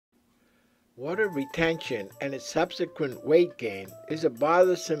Water retention and its subsequent weight gain is a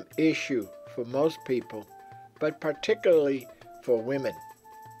bothersome issue for most people, but particularly for women.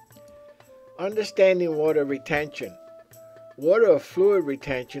 Understanding water retention. Water or fluid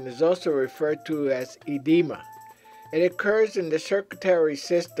retention is also referred to as edema. It occurs in the circulatory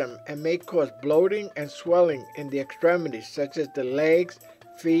system and may cause bloating and swelling in the extremities, such as the legs,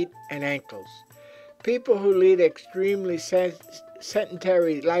 feet, and ankles. People who lead extremely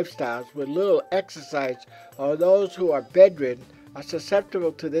sedentary lifestyles with little exercise or those who are bedridden are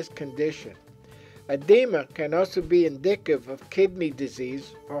susceptible to this condition. Edema can also be indicative of kidney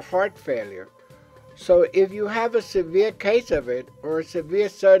disease or heart failure. So if you have a severe case of it or a severe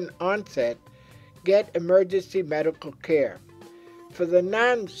sudden onset, get emergency medical care. For the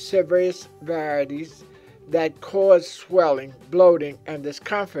non-serious varieties that cause swelling, bloating, and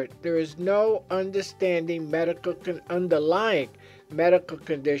discomfort, there is no underlying medical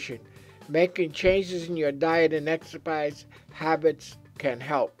condition. Making changes in your diet and exercise habits can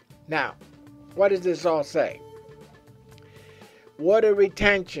help. Now, what does this all say? Water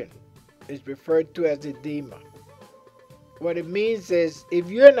retention is referred to as edema. What it means is if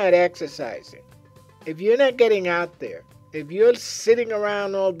you're not exercising, if you're not getting out there, if you're sitting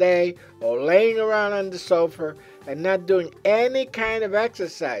around all day or laying around on the sofa and not doing any kind of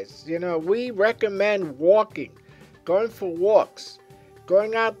exercise, we recommend walking, going for walks,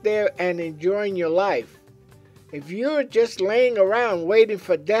 going out there and enjoying your life. If you're just laying around waiting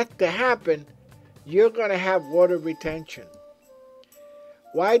for death to happen, you're going to have water retention.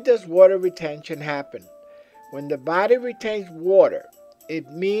 Why does water retention happen? When the body retains water, it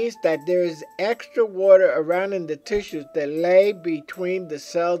means that there is extra water around in the tissues that lay between the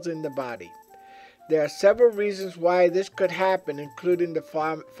cells in the body. There are several reasons why this could happen, including the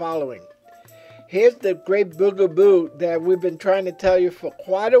following. Here's the great boogaboo that we've been trying to tell you for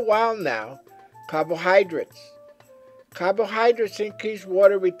quite a while now: carbohydrates. Carbohydrates increase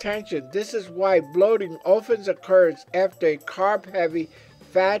water retention. This is why bloating often occurs after a carb-heavy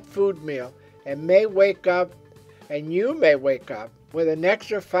fat food meal and you may wake up with an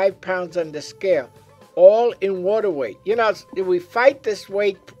extra 5 pounds on the scale, all in water weight. We fight this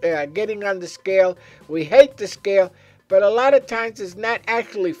weight getting on the scale. We hate the scale, but a lot of times it's not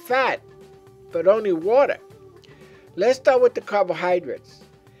actually fat, but only water. Let's start with the carbohydrates.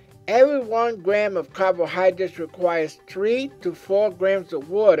 Every 1 gram of carbohydrates requires 3 to 4 grams of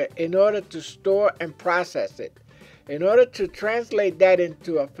water in order to store and process it. In order to translate that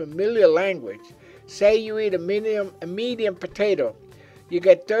into a familiar language, say you eat a medium potato, you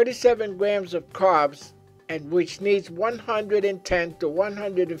get 37 grams of carbs, and which needs 110 to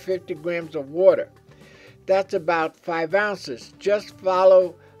 150 grams of water. That's about 5 ounces, just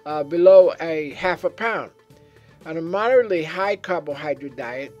below a half a pound. On a moderately high carbohydrate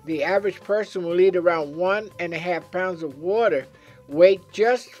diet, the average person will eat around 1.5 pounds of water weight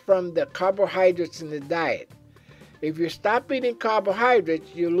just from the carbohydrates in the diet. If you stop eating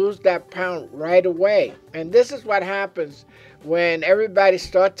carbohydrates, you lose that pound right away. And this is what happens when everybody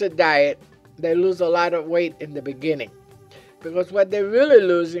starts a diet. They lose a lot of weight in the beginning, because what they're really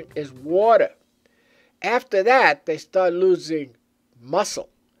losing is water. After that, they start losing muscle.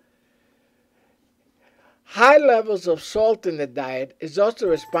 High levels of salt in the diet is also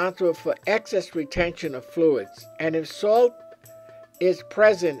responsible for excess retention of fluids. And if salt is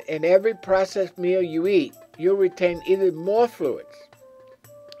present in every processed meal you eat, you'll retain even more fluids.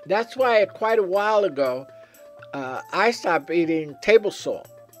 That's why quite a while ago, I stopped eating table salt.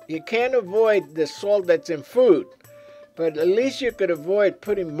 You can't avoid the salt that's in food, but at least you could avoid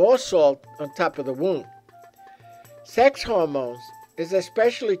putting more salt on top of the wound. Sex hormones is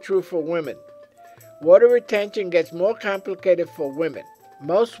especially true for women. Water retention gets more complicated for women.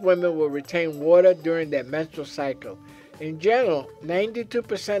 Most women will retain water during their menstrual cycle. In general,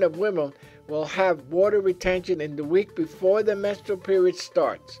 92% of women will have water retention in the week before the menstrual period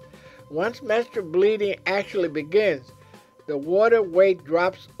starts. Once menstrual bleeding actually begins, the water weight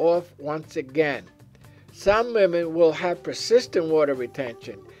drops off once again. Some women will have persistent water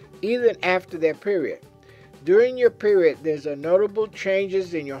retention even after their period. During your period, there's a notable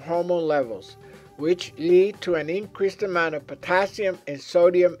changes in your hormone levels, which lead to an increased amount of potassium and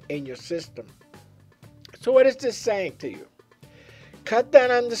sodium in your system. So what is this saying to you? Cut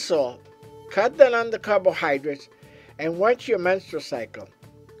down on the salt, cut down on the carbohydrates, and watch your menstrual cycle.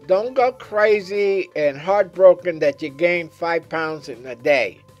 Don't go crazy and heartbroken that you gained 5 pounds in a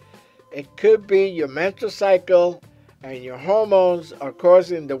day. It could be your menstrual cycle and your hormones are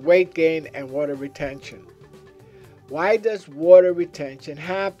causing the weight gain and water retention. Why does water retention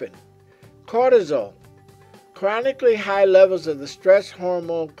happen? Cortisol Chronically high levels of the stress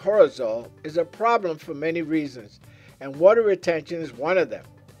hormone cortisol is a problem for many reasons, and water retention is one of them.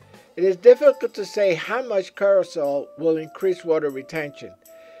 It is difficult to say how much cortisol will increase water retention.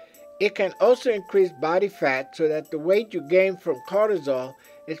 It can also increase body fat so that the weight you gain from cortisol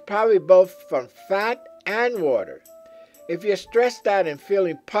is probably both from fat and water. If you're stressed out and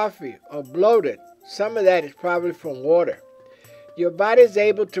feeling puffy or bloated, some of that is probably from water. Your body is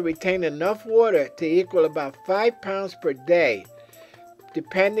able to retain enough water to equal about 5 pounds per day,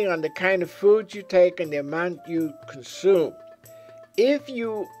 depending on the kind of food you take and the amount you consume. If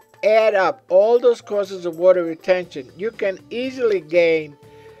you add up all those causes of water retention, you can easily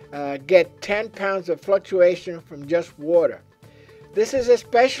get 10 pounds of fluctuation from just water. This is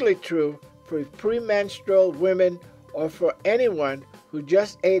especially true for premenstrual women or for anyone who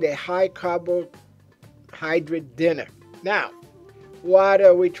just ate a high carbohydrate dinner. Now, what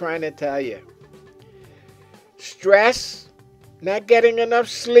are we trying to tell you? Stress, not getting enough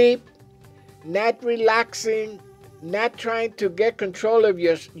sleep, not relaxing, not trying to get control of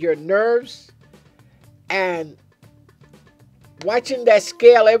your nerves, and watching that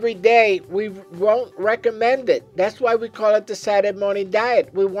scale every day, we won't recommend it. That's why we call it the Saturday morning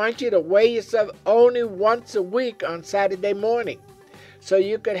diet. We want you to weigh yourself only once a week on Saturday morning, so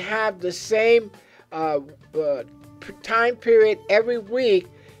you can have the same time period every week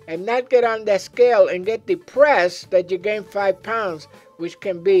and not get on that scale and get depressed that you gain 5 pounds, which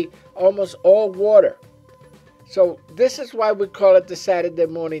can be almost all water. So this is why we call it the Saturday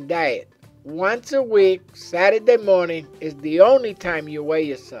morning diet. Once a week, Saturday morning is the only time you weigh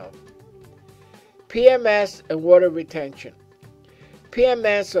yourself. PMS and water retention.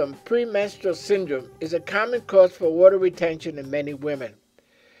 PMS, or premenstrual syndrome, is a common cause for water retention in many women.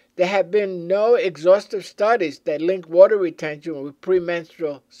 There have been no exhaustive studies that link water retention with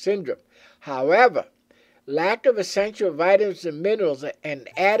premenstrual syndrome. However, lack of essential vitamins and minerals and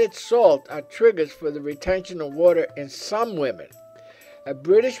added salt are triggers for the retention of water in some women. A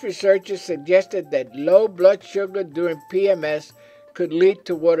British researcher suggested that low blood sugar during PMS could lead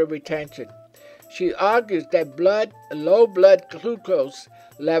to water retention. She argues that low blood glucose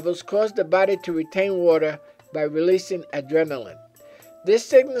levels cause the body to retain water by releasing adrenaline. This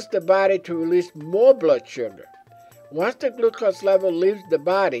signals the body to release more blood sugar. Once the glucose level leaves the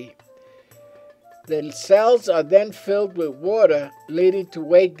body, the cells are then filled with water, leading to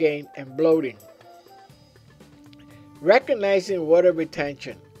weight gain and bloating. Recognizing water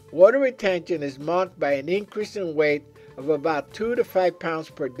retention. Water retention is marked by an increase in weight of about 2 to 5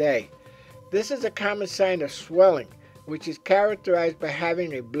 pounds per day. This is a common sign of swelling, which is characterized by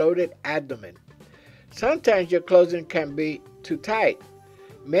having a bloated abdomen. Sometimes your clothing can be too tight.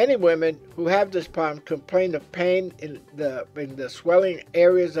 Many women who have this problem complain of pain in the swelling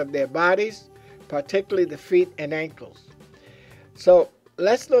areas of their bodies, particularly the feet and ankles. So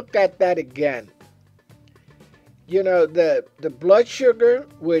let's look at that again. You know, the blood sugar,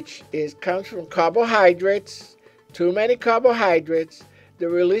 which comes from carbohydrates, too many carbohydrates, the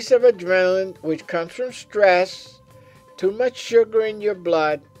release of adrenaline, which comes from stress, too much sugar in your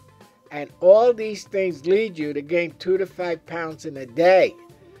blood, and all these things lead you to gain 2 to 5 pounds in a day.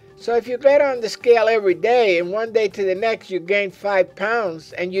 So if you get on the scale every day and one day to the next you gain 5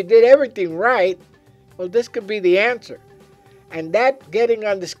 pounds and you did everything right, well, this could be the answer. And that getting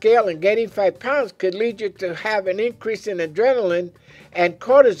on the scale and gaining 5 pounds could lead you to have an increase in adrenaline and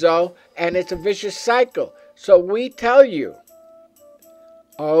cortisol, and it's a vicious cycle. So we tell you,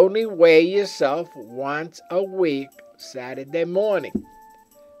 only weigh yourself once a week, Saturday morning.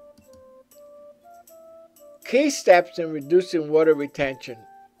 Key steps in reducing water retention.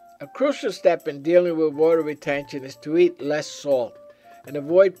 A crucial step in dealing with water retention is to eat less salt and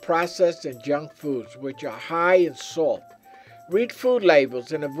avoid processed and junk foods, which are high in salt. Read food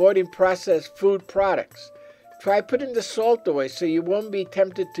labels and avoiding processed food products. Try putting the salt away so you won't be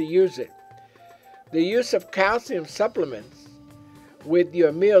tempted to use it. The use of calcium supplements with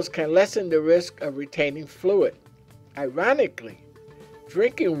your meals can lessen the risk of retaining fluid. Ironically,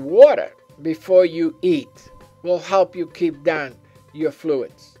 drinking water before you eat will help you keep down your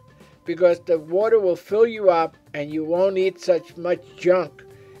fluids, because the water will fill you up and you won't eat such much junk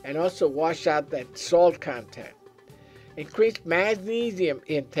and also wash out that salt content. Increased magnesium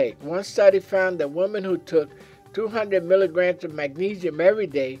intake. One study found that women who took 200 milligrams of magnesium every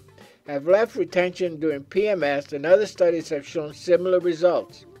day have less retention during PMS, and other studies have shown similar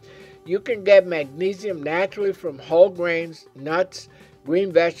results. You can get magnesium naturally from whole grains, nuts,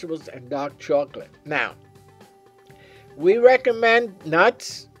 green vegetables, and dark chocolate. Now, we recommend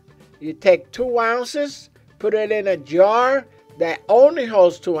nuts. You take 2 ounces, put it in a jar, that only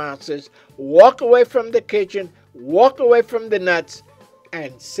holds 2 ounces, walk away from the kitchen, walk away from the nuts,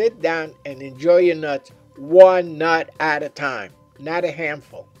 and sit down and enjoy your nuts 1 nut at a time, not a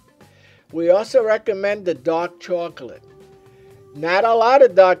handful. We also recommend the dark chocolate. Not a lot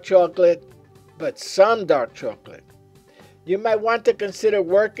of dark chocolate, but some dark chocolate. You might want to consider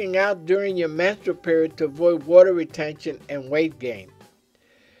working out during your menstrual period to avoid water retention and weight gain.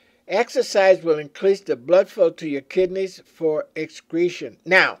 Exercise will increase the blood flow to your kidneys for excretion.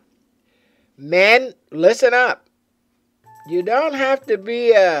 Now, men, listen up. You don't have to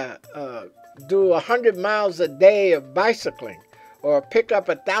do 100 miles a day of bicycling or pick up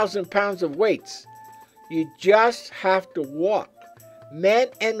 1,000 pounds of weights. You just have to walk. Men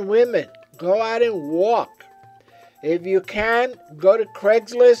and women, go out and walk. If you can, go to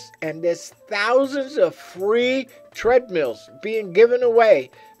Craigslist, and there's thousands of free treadmills being given away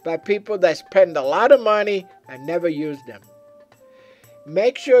by people that spend a lot of money and never use them.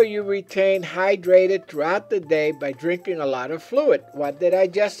 Make sure you retain hydrated throughout the day by drinking a lot of fluid. What did I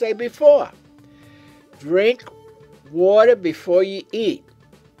just say before? Drink water before you eat,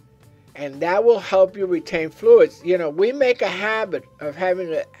 and that will help you retain fluids. You know, we make a habit of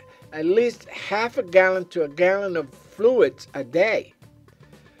having at least half a gallon to a gallon of fluids a day.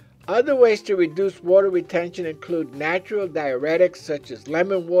 Other ways to reduce water retention include natural diuretics such as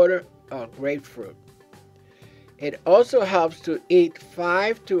lemon water or grapefruit. It also helps to eat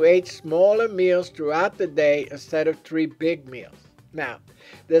 5 to 8 smaller meals throughout the day instead of 3 big meals. Now,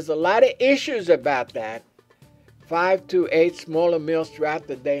 there's a lot of issues about that. 5 to 8 smaller meals throughout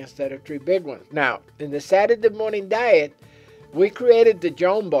the day instead of 3 big ones. Now, in the Saturday morning diet, we created the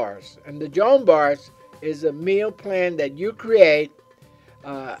Joan bars. And the Joan bars is a meal plan that you create,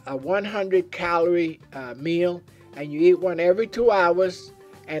 a 100-calorie meal, and you eat one every 2 hours,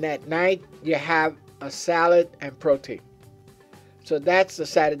 and at night you have a salad and protein. So that's the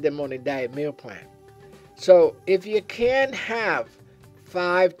Saturday morning diet meal plan. So if you can have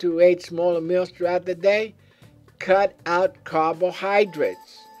 5 to 8 smaller meals throughout the day, cut out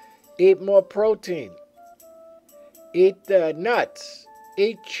carbohydrates. Eat more protein. Eat nuts.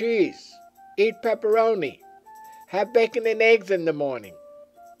 Eat cheese. Eat pepperoni. Have bacon and eggs in the morning.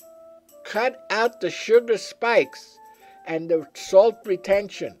 Cut out the sugar spikes and the salt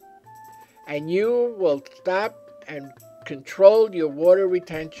retention, and you will stop and control your water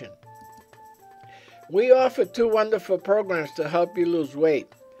retention. We offer 2 wonderful programs to help you lose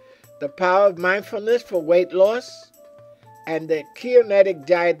weight. The Power of Mindfulness for Weight Loss and the Keyonetic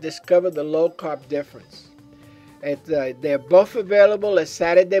Diet Discover the Low Carb Difference. They're both available at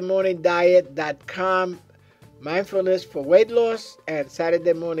SaturdayMorningDiet.com Mindfulness for Weight Loss and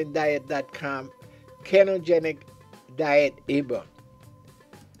SaturdayMorningDiet.com Ketogenic Diet ebook.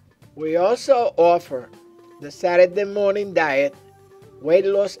 We also offer the Saturday Morning Diet Weight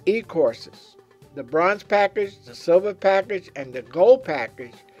Loss e-courses, the Bronze Package, the Silver Package, and the Gold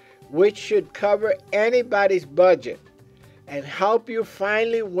Package, which should cover anybody's budget and help you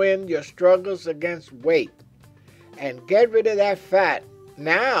finally win your struggles against weight and get rid of that fat.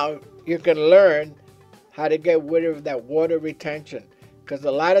 Now you can learn how to get rid of that water retention, because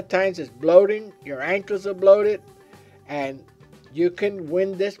a lot of times it's bloating, your ankles are bloated, and you can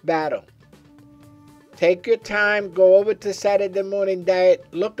win this battle. Take your time, go over to Saturday Morning Diet,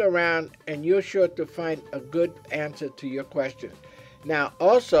 look around, and you're sure to find a good answer to your question. Now,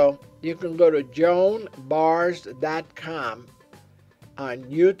 also, you can go to joanbars.com on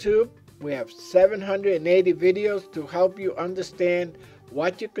YouTube. We have 780 videos to help you understand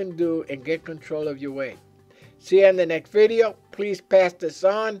what you can do and get control of your weight. See you in the next video. Please pass this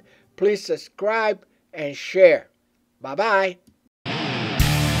on. Please subscribe and share. Bye-bye.